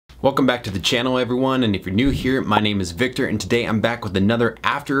Welcome back to the channel, everyone, and if you're new here, my name is Victor, and today I'm back with another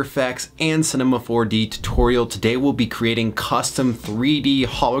After Effects and Cinema 4D tutorial. Today we'll be creating custom 3D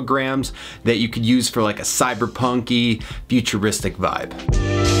holograms that you could use for like a cyberpunk-y, futuristic vibe.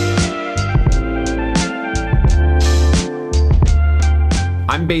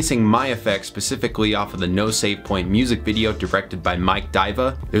 I'm basing my effects specifically off of the No Save Point music video directed by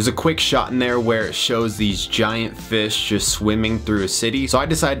Diva. There's a quick shot in there where it shows these giant fish just swimming through a city. So I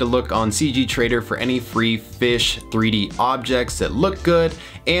decided to look on CG Trader for any free fish 3D objects that look good,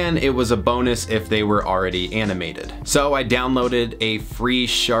 and it was a bonus if they were already animated. So I downloaded a free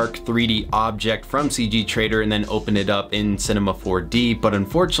shark 3D object from CG Trader and then opened it up in Cinema 4D, but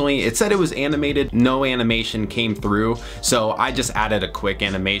unfortunately it said it was animated. No animation came through, so I just added a quick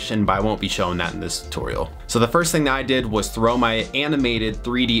animation, but I won't be showing that in this tutorial. So the first thing that I did was throw my animated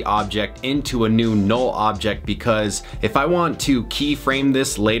 3D object into a new null object, because if I want to keyframe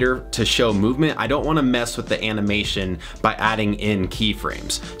this later to show movement, I don't want to mess with the animation by adding in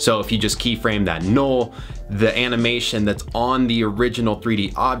keyframes. So if you just keyframe that null, the animation that's on the original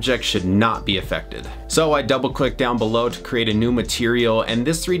 3D object should not be affected. So I double click down below to create a new material, and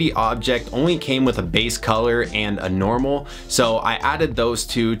this 3D object only came with a base color and a normal. So I added those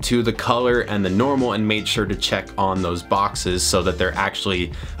two to the color and the normal and made sure to check on those boxes so that they're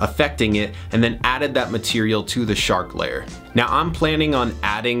actually affecting it, and then added that material to the shark layer. Now I'm planning on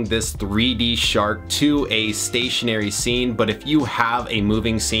adding this 3D shark to a stationary scene, but if you have a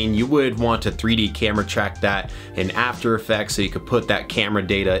moving scene, you would want to 3D camera track that in After Effects so you could put that camera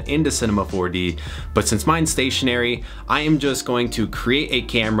data into Cinema 4D. But since mine's stationary, I am just going to create a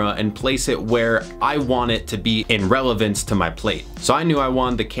camera and place it where I want it to be in relevance to my plate. So I knew I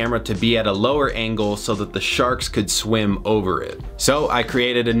wanted the camera to be at a lower angle so that the sharks could swim over it. So I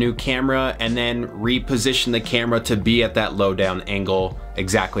created a new camera and then repositioned the camera to be at that low down angle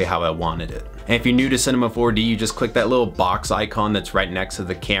exactly how I wanted it. And if you're new to Cinema 4D, you just click that little box icon that's right next to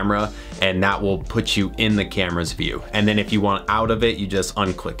the camera, and that will put you in the camera's view. And then if you want out of it, you just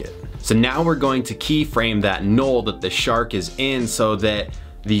unclick it. So now we're going to keyframe that null that the shark is in so that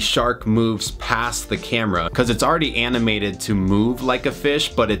the shark moves past the camera, because it's already animated to move like a fish,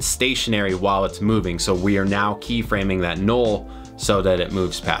 but it's stationary while it's moving. So we are now keyframing that null so that it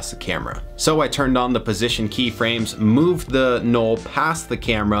moves past the camera. So I turned on the position keyframes, moved the null past the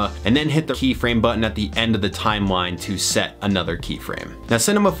camera, and then hit the keyframe button at the end of the timeline to set another keyframe. Now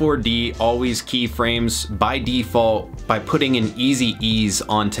Cinema 4D always keyframes by default by putting an easy ease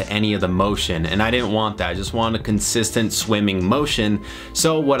onto any of the motion, and I didn't want that. I just wanted a consistent swimming motion.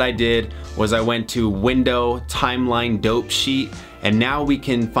 So what I did was I went to Window, Timeline Dope Sheet, and now we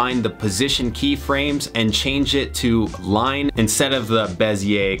can find the position keyframes and change it to line instead of the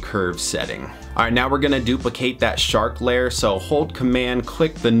Bezier curve setting. All right, now we're gonna duplicate that shark layer. So hold Command,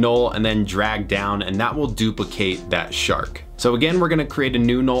 click the null, and then drag down, and that will duplicate that shark. So again, we're gonna create a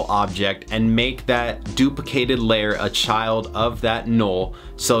new null object and make that duplicated layer a child of that null,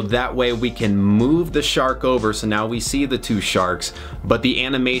 so that way we can move the shark over. So now we see the two sharks, but the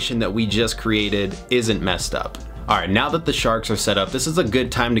animation that we just created isn't messed up. All right, now that the sharks are set up, this is a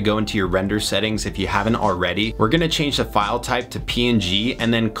good time to go into your render settings if you haven't already. We're gonna change the file type to PNG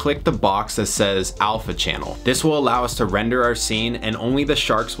and then click the box that says alpha channel. This will allow us to render our scene, and only the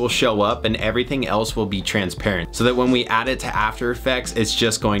sharks will show up and everything else will be transparent, so that when we add it to After Effects, it's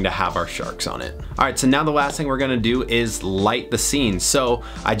just going to have our sharks on it. All right, so now the last thing we're gonna do is light the scene. So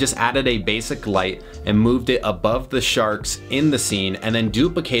I just added a basic light and moved it above the sharks in the scene, and then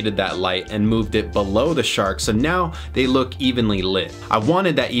duplicated that light and moved it below the sharks. So now they look evenly lit. I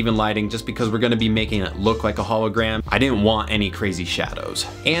wanted that even lighting just because we're gonna be making it look like a hologram. I didn't want any crazy shadows.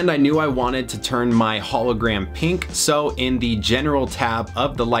 And I knew I wanted to turn my hologram pink, so in the general tab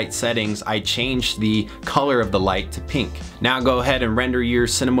of the light settings, I changed the color of the light to pink. Now go ahead and render your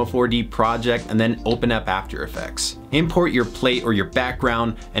Cinema 4D project and then open up After Effects. Import your plate or your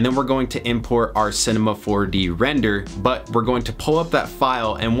background, and then we're going to import our Cinema 4D render, but we're going to pull up that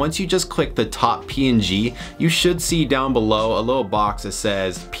file, and once you just click the top PNG, you should see down below a little box that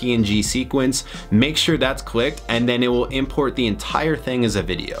says PNG sequence. Make sure that's clicked, and then it will import the entire thing as a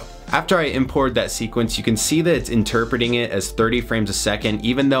video. After I import that sequence, you can see that it's interpreting it as 30 frames a second,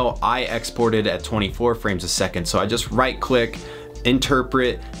 even though I exported at 24 frames a second. So I just right click,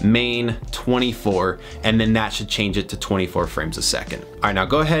 interpret main 24, and then that should change it to 24 frames a second. All right, now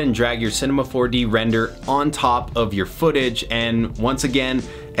go ahead and drag your Cinema 4D render on top of your footage, and once again,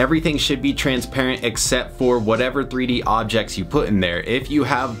 everything should be transparent except for whatever 3D objects you put in there. If you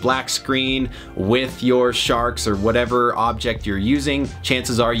have black screen with your sharks or whatever object you're using,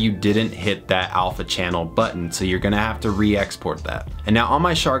 chances are you didn't hit that alpha channel button, so you're gonna have to re-export that. And now on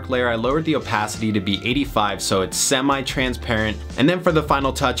my shark layer, I lowered the opacity to be 85 so it's semi-transparent, and then for the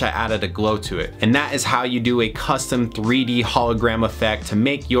final touch I added a glow to it. And that is how you do a custom 3D hologram effect to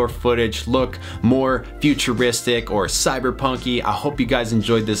make your footage look more futuristic or cyberpunky. I hope you guys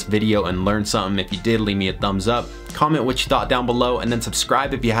enjoyed this video and learned something. If you did, leave me a thumbs up, comment what you thought down below, and then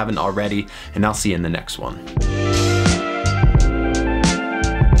subscribe if you haven't already, and I'll see you in the next one.